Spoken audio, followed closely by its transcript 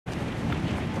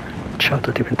Ciao a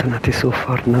tutti, bentornati su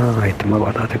Fortnite. Ma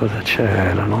guardate cosa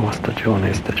c'è, la nuova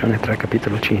stagione, stagione 3,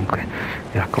 capitolo 5.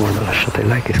 Mi raccomando, lasciate il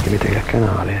like e iscrivetevi al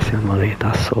canale. Siamo in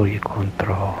modalità soli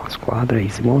contro squadre,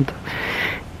 easy mode,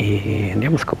 e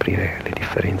andiamo a scoprire le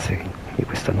differenze di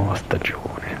questa nuova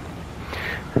stagione.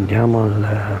 Andiamo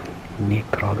al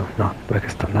micro, no, dove che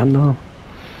sto andando?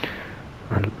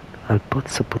 Al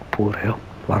pozzo purpureo,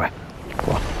 vabbè,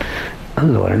 qua.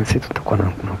 Allora, innanzitutto qua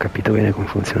non ho capito bene come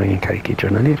funzionano gli incarichi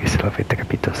giornalieri. Se l'avete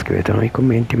capito scrivetelo nei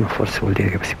commenti, ma forse vuol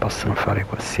dire che si possono fare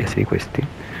qualsiasi di questi.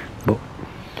 Boh,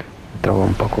 trovo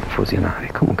un po'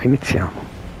 confusionari. Comunque iniziamo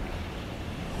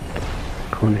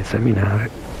con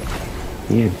esaminare.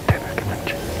 Niente, perché non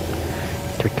c'è.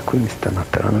 Cioè che qui mi stanno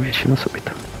atterrando vicino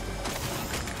subito.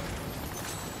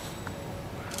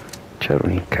 C'era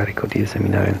un incarico di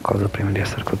esaminare una cosa prima di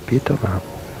essere colpito, ma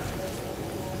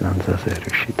non so se è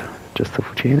riuscito. Giusto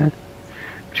fucile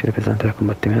pesante da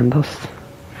combattimento.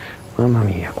 Mamma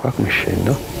mia, qua come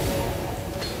scendo?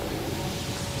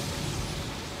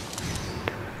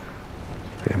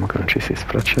 Speriamo che non ci si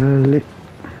sfracelli.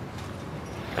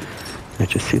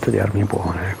 Necessito di armi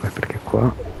buone, perché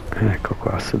qua, ecco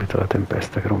qua, subito la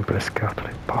tempesta che rompe le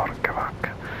scatole. Porca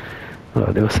vacca.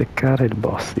 Allora devo seccare il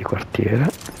boss di quartiere,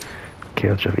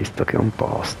 che ho già visto che è un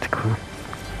po' ostico.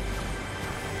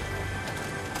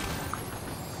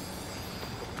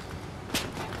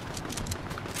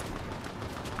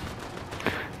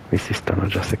 Mi si stanno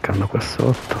già seccando qua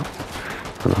sotto,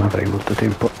 ma non avrei molto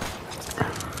tempo.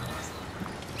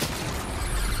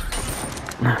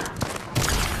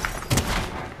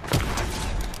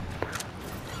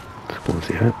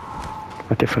 Scusi,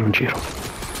 vatti a fare un giro.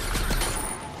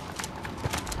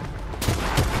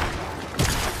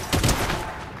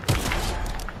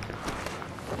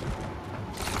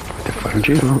 Vatti a fare un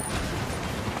giro.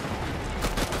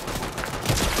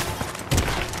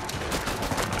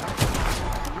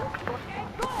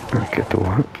 Anche tu,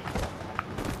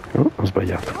 Oh, ho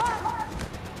sbagliato.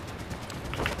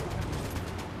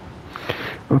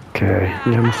 Ok,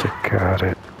 andiamo a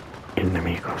seccare il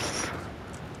nemico.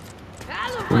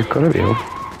 È ancora vivo?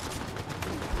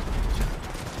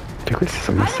 Cioè questi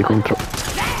sono messi contro.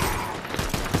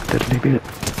 Terribile.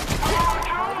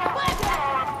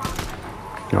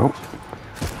 No.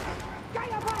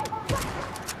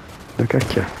 Dove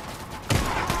cacchio è?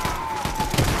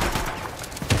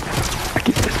 A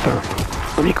chi stai sparando?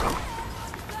 Amico.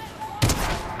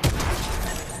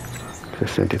 Si è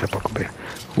sentita poco bene.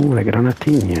 Le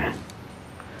granatine.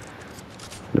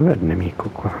 Dov'è il nemico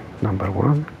qua? Number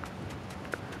one?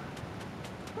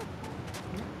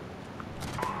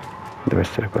 Deve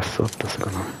essere qua sotto,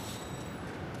 secondo me.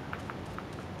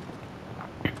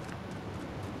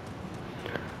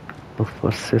 O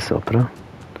forse sopra?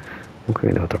 Comunque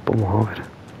mi devo troppo muovere.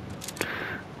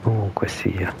 Comunque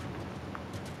sia.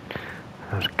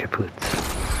 Porca puzza.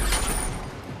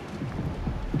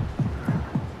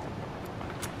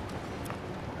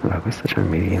 Allora, questo c'è il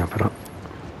mirino, però.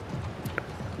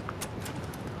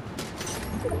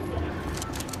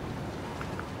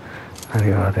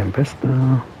 Arriva la tempesta.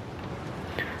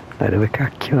 Dai, dove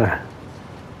cacchio è?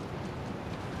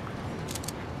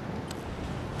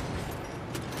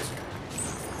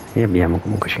 E abbiamo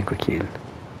comunque 5 kill.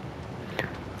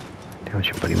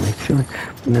 Mettiamoci un po' di munizioni.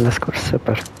 Nella scorsa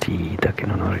partita che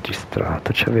non ho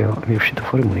registrato mi è uscito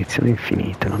fuori munizioni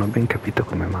infinite, non ho ben capito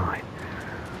come mai.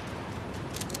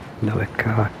 Dove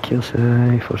cacchio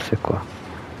sei? Forse qua.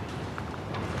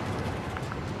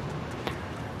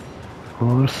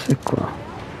 Forse qua.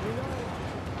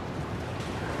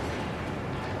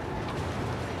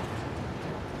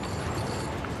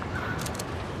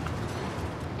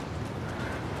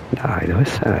 Dai, dove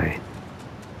sei?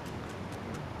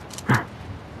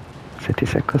 Se ti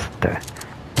secco te.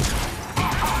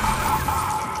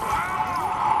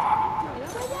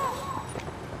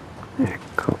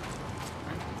 Ecco.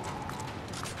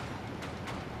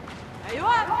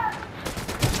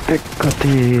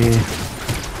 Eccoti.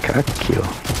 Cacchio.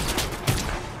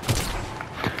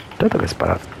 Dato che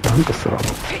spara tanto sto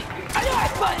robo.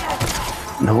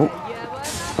 No.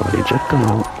 Ho rigetto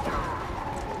no.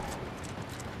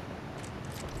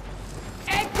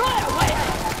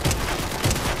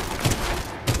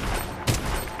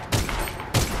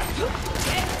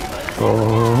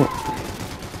 Oh.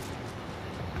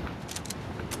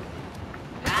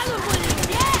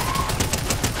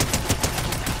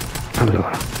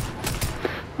 Allora,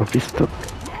 ho visto.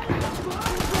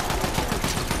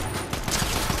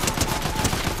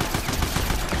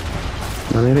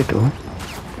 Non eri tu?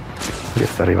 Che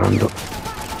sta arrivando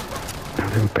la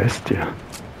tempestia.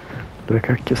 Dove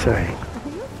cacchio sei?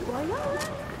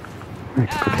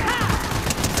 Eccoli.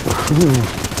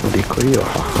 Lo dico io.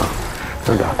 È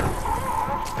andata.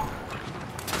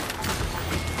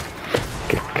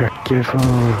 Che cacchio hai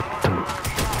fatto?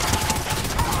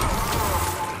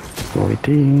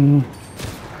 Muoviti.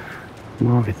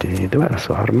 Muoviti. Dov'è la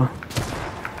sua arma?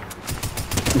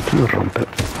 Non rompere.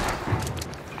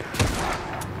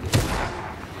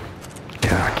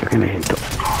 Cacchio, che lento.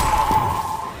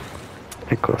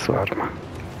 Ecco la sua arma.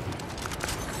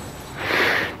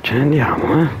 Ce ne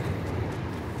andiamo,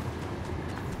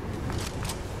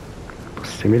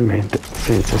 Possibilmente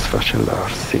senza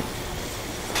sfracellarsi.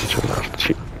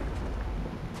 Sfracellarci.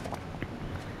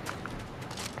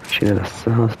 Fucile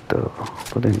d'assalto.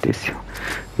 Potentissimo.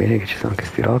 Bene che ci sono anche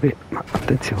sti robi, ma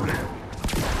attenzione.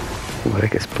 Vorrei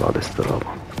che esplode sto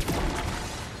robo.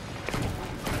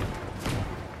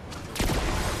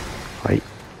 Vai.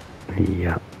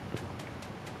 Via.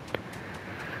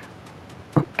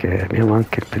 Ok, abbiamo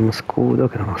anche il primo scudo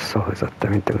che non so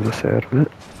esattamente cosa serve,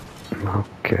 ma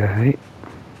ok.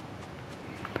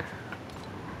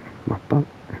 Mappa.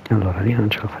 Allora lì non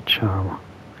ce la facciamo.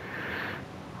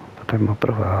 Potremmo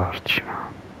provarci, ma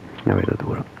la vedo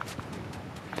dura.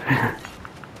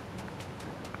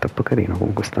 Troppo carino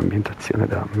con questa ambientazione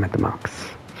da Mad Max.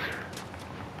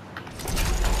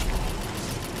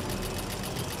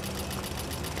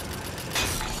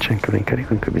 C'è anche un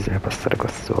incarico in cui bisogna passare qua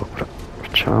sopra.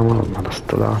 Facciamolo, ma da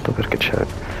sto lato perché c'è.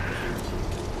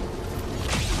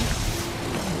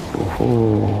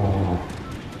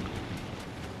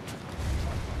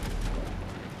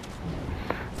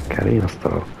 Carino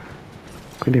sto.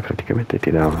 Quindi praticamente ti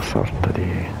dà una sorta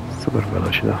di super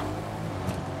velocità.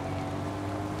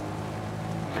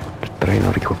 Il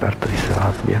treno ricoperto di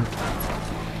sabbia.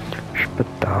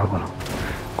 Spettacolo.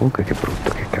 Comunque che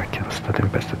brutto, che cacchio, sta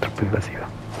tempesta è troppo invasiva.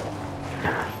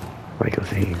 Vai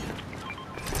così.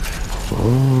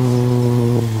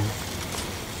 In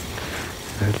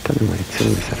realtà le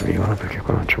munizioni mi servivano perché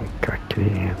qua non c'è un cacchio di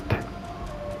niente.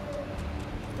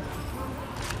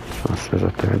 Non so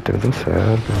esattamente cosa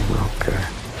serve, ma ok.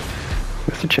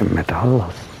 Questo c'è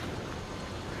metallo.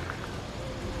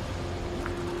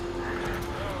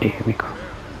 Mico.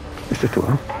 Questo è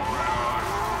tuo?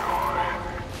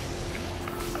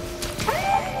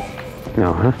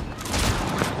 No,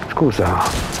 Scusa.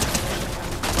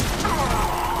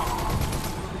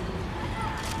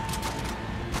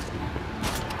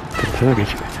 Attenzione che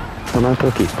c'è un altro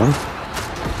tipo.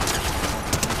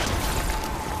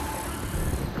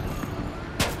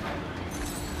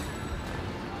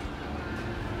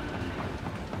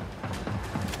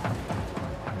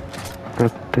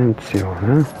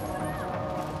 Attenzione.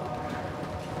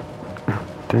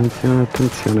 Attenzione,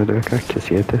 attenzione, dove cacchio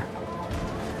siete?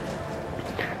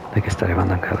 Dai che sta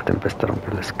arrivando anche la tempesta a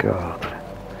rompere le scatole.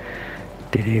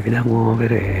 Ti devi da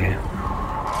muovere.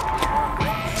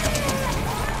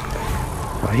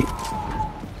 Vai.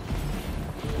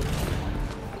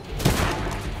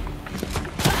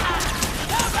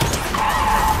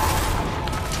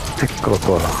 Eccolo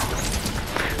qua.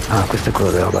 Ah, questo è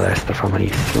quello della balestra, fa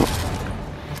malissimo.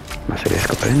 Ma se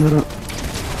riesco a prenderlo.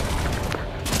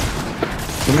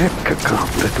 Mecca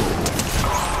cappe tu.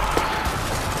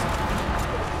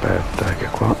 Aspetta che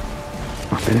qua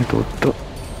va bene tutto.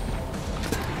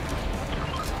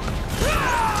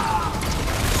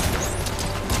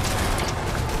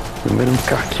 Non vedo un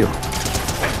cacchio.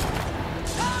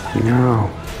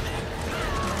 No.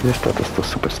 È stato sto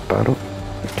super sparo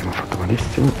che mi ha fatto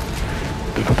malissimo.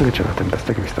 Il fatto che c'è una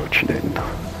tempesta che mi sta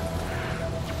uccidendo.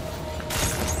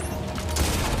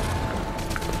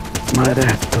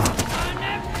 Maledetto.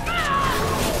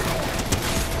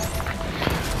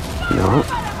 No.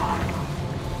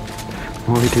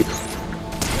 Muoviti.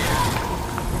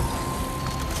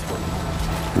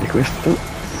 Di questo.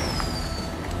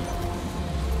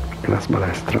 E la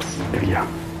sbalestras e via.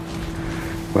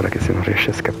 Guarda che se non riesci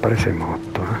a scappare sei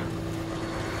morto,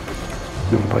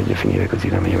 Non voglio finire così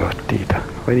la mia partita.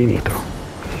 Vai di nitro.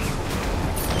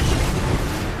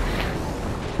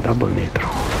 Double nitro.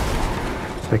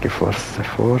 Sai che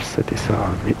forse ti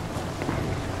salvi.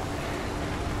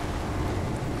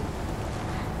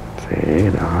 Sì,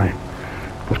 dai.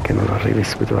 Perché non arrivi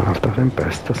subito da un'altra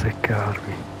tempesta a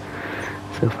seccarmi.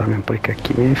 Se devo farmi un po' i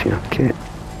cacchi miei fino a che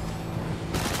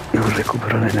non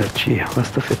recupero l'energia.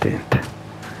 Basta fetente.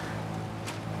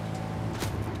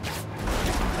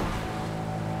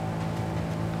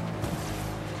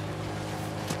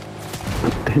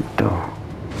 Attento.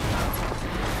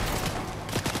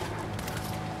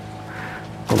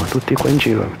 Oh, ma tutti qua in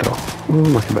giro mi trovo.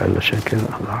 Ma che bello, c'è anche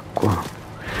l'acqua.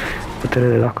 Il potere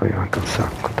dell'acqua mi manca un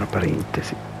sacco, tra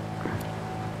parentesi.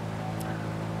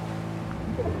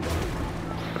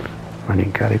 un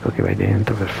incarico che vai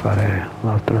dentro per fare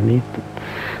l'altro nit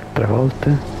 3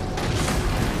 volte.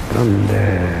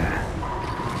 Grande.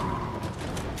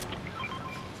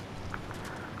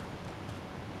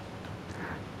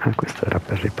 Ah, questo era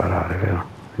per riparare, vero?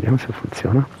 Vediamo se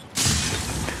funziona.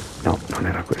 No, non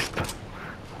era questo.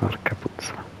 Porca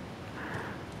puzza.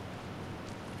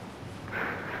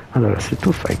 Allora, se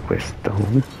tu fai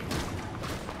questo,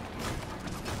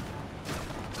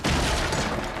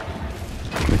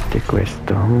 metti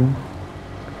questo,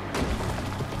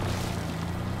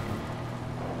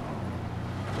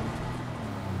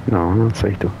 no, non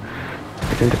sei tu.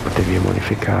 Vedete, potevi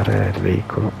modificare il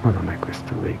veicolo, ma non è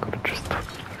questo il veicolo, giusto?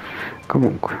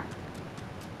 Comunque,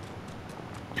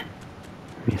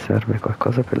 mi serve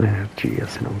qualcosa per l'energia,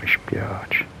 se non mi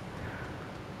spiace.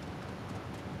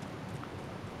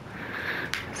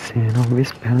 Se non vi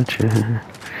spiace.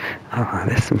 Ah,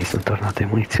 adesso mi sono tornate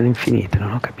munizioni infinite,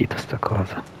 non ho capito sta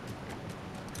cosa.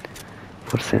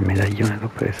 Forse il medaglione l'ho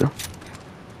preso,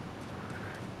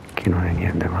 che non è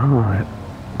niente male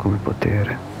come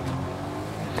potere.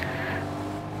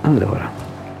 Allora,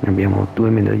 abbiamo 2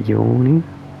 medaglioni,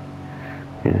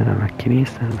 la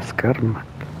macchinista, la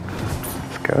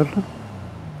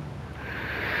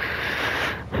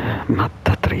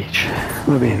mattatrice,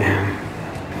 va bene.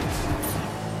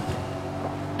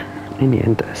 E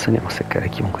niente, adesso andiamo a seccare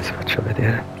chiunque si faccia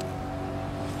vedere.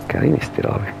 Carini sti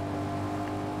rovi.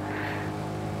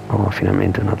 Oh,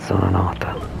 finalmente una zona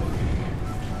nota.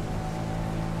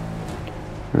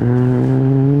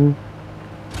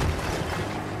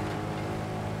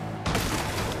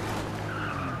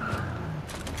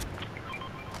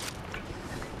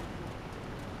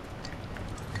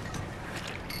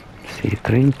 Si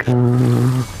trinca.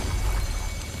 Adesso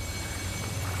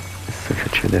vi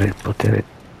faccio vedere il potere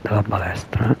della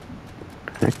balestra,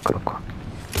 eccolo qua.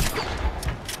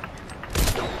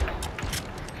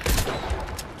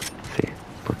 Sì,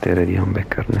 potere di non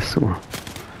beccare nessuno.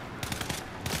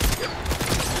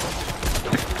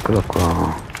 Eccolo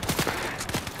qua.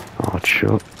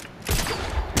 Occhio,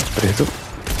 preso.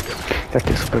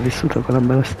 Cacchio, è sopravvissuto con la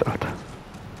balestrata.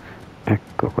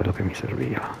 Ecco quello che mi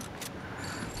serviva.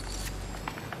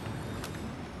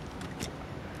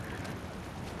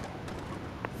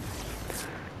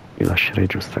 Vi lascerei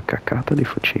giusto accaccato di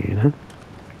fucile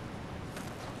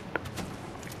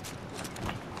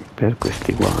per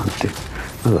questi guanti.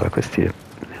 Allora, questi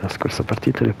nella scorsa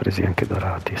partita li ho presi anche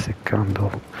dorati,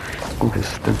 seccando, comunque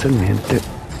sostanzialmente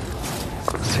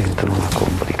consentono una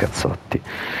combo di cazzotti.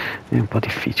 È un po'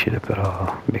 difficile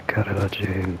però beccare la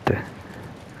gente,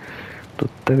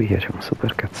 tuttavia c'è un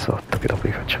super cazzotto che dopo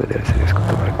vi faccio vedere se riesco a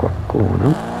trovare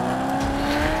qualcuno,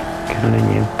 che non è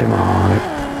niente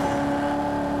male.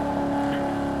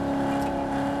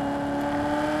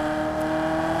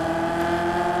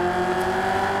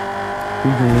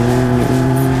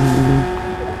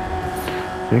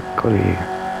 Eccoli.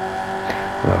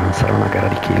 Allora, non sarà una gara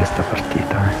di kill sta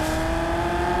partita,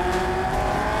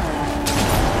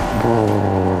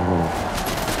 Oh.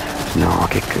 No,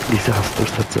 che disastro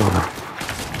sta zona.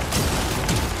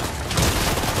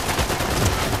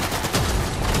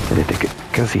 Vedete che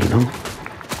casino.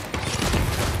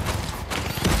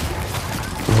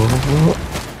 Oh.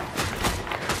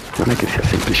 Non è che sia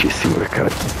semplicissimo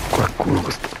beccare qualcuno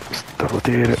con sto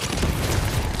potere.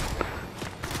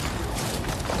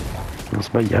 Ho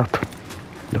sbagliato.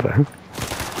 Dov'è?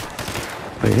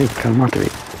 Calmatevi.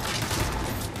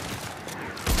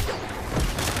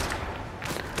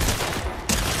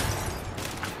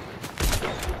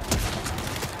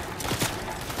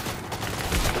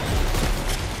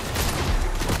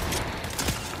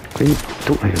 Quindi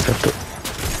tu hai usato.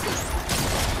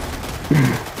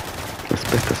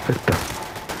 Aspetta.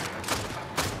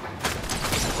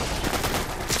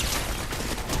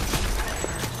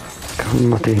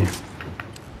 Calmati.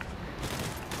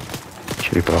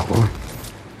 Ci riprovo.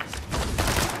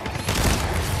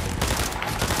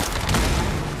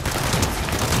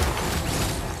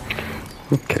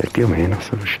 Ok, più o meno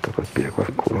sono riuscito a colpire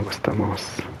qualcuno con questa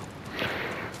mossa.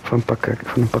 Fa un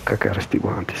po' cacare sti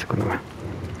guanti, secondo me.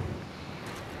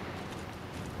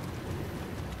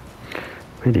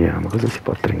 Vediamo cosa si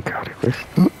può trincare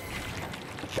questo.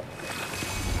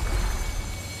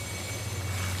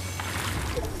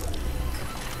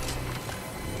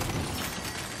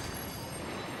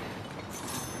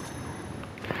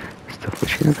 Questa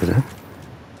fucile cos'è? Al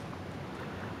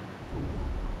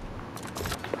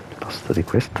posto di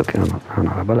questo che non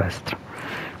ha la balestra.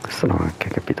 Questo non ho neanche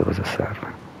capito cosa serve.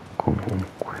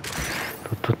 Comunque.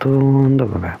 Tutto tondo,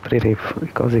 vabbè, aprire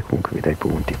le cose comunque vi dai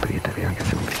punti, apritevi anche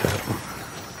se non vi servono.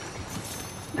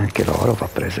 Anche l'oro va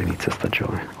preso a inizio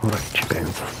stagione, ora che ci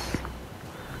penso.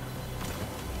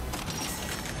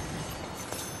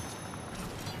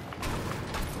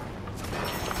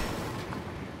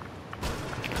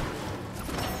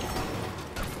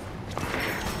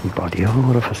 Un po' di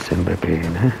oro fa sempre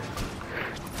bene.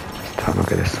 Strano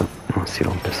che adesso non si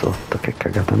rompe sotto, che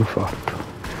cagata hanno fatto.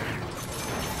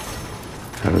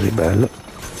 Era così bello.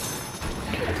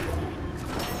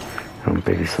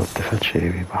 Rompevi sotto e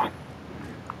facevi, va.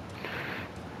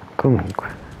 Comunque,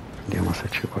 vediamo se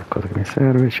c'è qualcosa che mi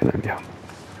serve, ce ne andiamo.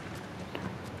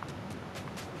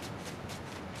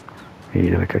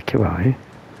 Ehi, dove cacchio vai?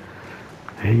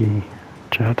 Ehi,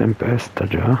 c'è la tempesta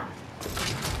già?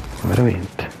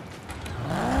 Veramente?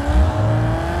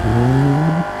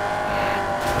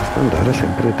 Basta andare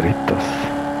sempre dritto.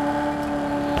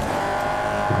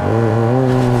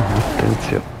 Oh,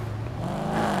 attenzione.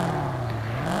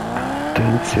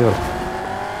 Attenzione.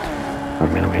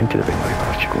 Almeno 20 dobbiamo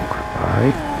arrivarci comunque.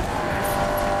 Vai.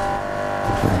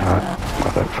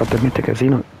 Guarda, fate talmente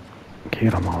casino che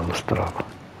io la mollo sta roba.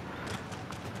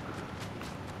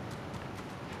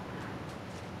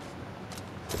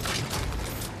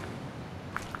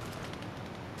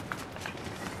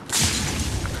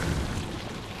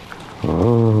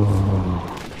 Oh,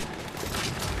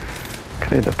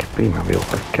 credo che prima avevo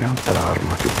qualche altra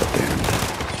arma più potente.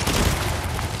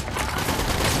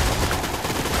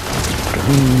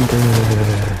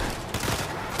 Prende.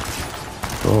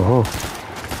 Oh,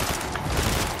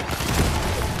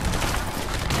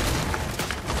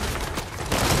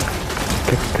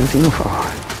 che casino fa?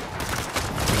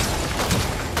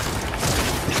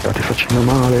 Mi state facendo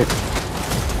male.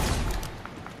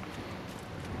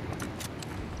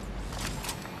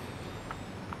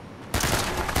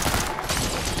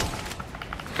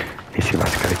 E si va a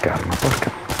scaricare, ma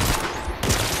porca.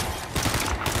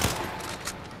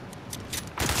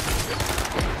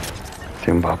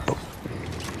 Sei un babbo.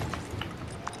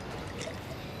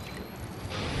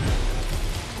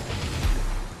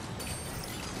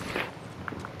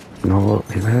 Nuovo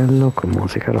livello con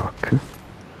musica rock.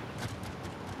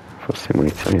 Forse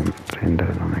munizioni a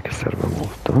prendere non è che serve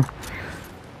molto.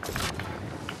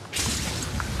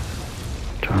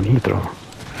 Ciao nitro.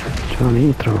 Ciao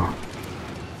nitro.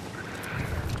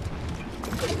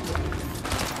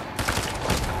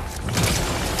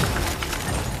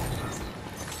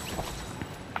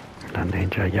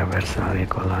 Danneggia gli avversari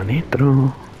con la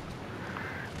nitro.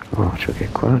 Oh, cioè che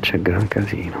qua c'è gran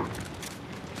casino.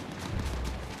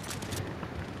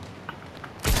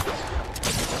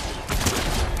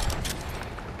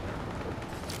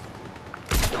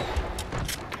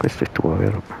 Questo è tuo,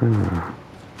 vero? Ah.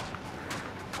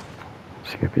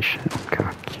 Si capisce un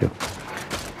cacchio.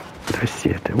 Dove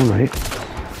siete? Uno è...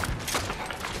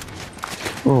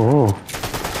 Oh,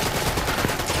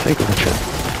 sai cosa c'è?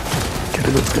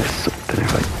 Credo adesso te ne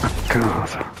vai a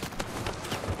casa.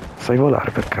 Sai volare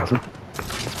per caso?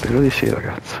 Spero di sì,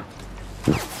 ragazzo.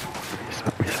 No,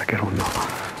 mi sa che era un no.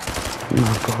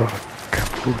 Una porca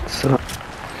puzza.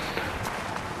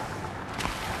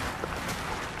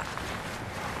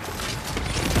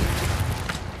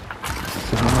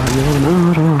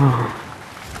 Sayonara.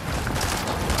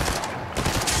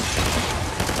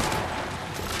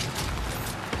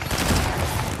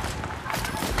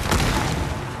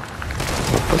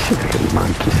 Ma possibile che li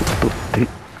manchi tutti?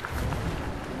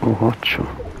 Oh,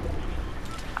 occhio.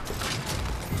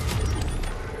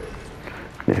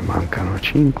 Ne mancano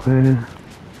 5.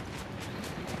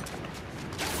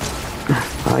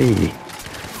 Ai,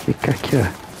 che cacchio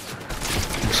è?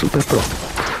 Un super pro.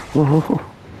 Oh.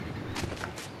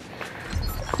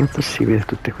 Com'è possibile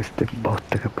tutte queste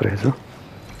botte che ho preso?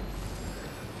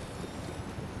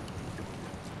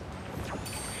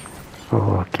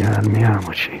 Oh,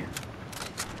 calmiamoci.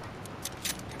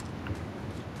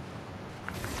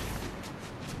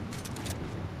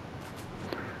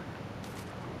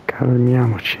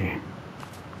 Calmiamoci.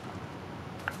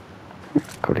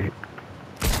 Eccoli.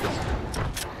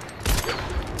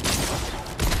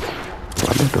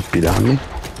 Guarda, doppi danni.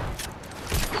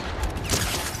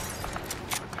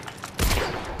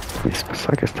 Mi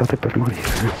sa che state per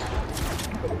morire.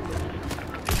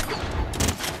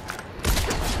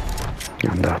 È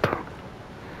andato.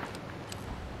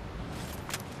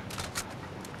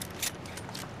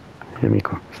 E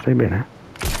amico, stai bene?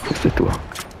 Questo è tuo.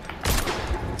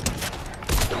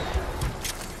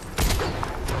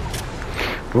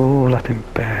 Oh, la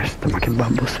tempesta, ma che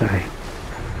babbo sei?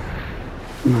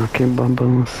 Ma che babbo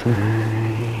non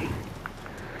sei?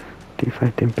 Ti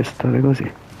fai tempestare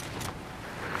così?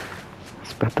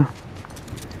 Aspetta.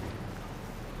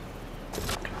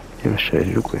 Io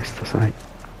lascerei giù questo, sai?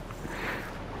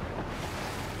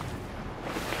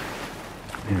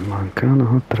 Ne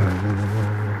mancano 3.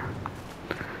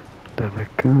 Dove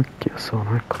cacchio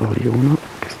sono? Eccolo lì uno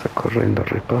che sta correndo al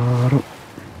riparo.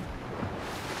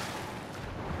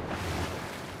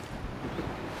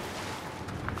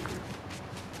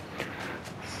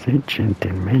 Se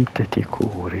gentilmente ti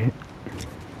curi.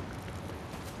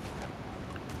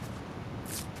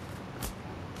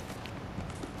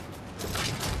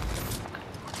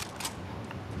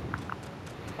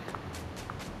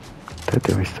 Te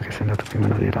ti ho visto che sei andato più o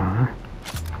meno di là,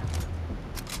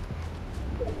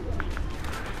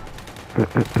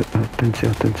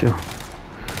 attenzione, attenzione,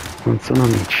 non sono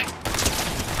amici.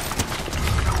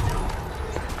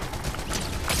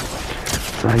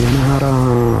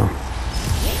 Sayonara.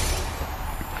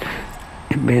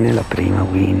 Ebbene, la prima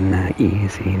win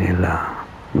easy nella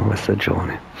nuova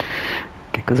stagione.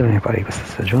 Che cosa ve ne pare di questa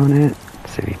stagione?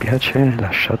 Se vi piace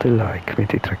lasciate il like,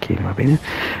 mettete i tracchini, va bene?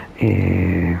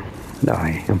 E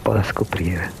dai, è un po' da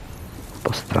scoprire, un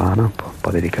po' strana, un po'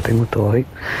 dedicata ai motori,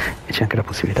 e c'è anche la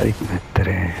possibilità di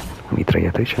mettere la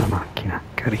mitragliatrice alla macchina.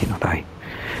 Carino, dai.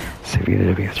 Se il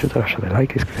video vi è piaciuto lasciate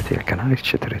like, iscrivetevi al canale,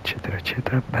 eccetera eccetera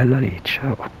eccetera. Bella lì,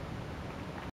 ciao.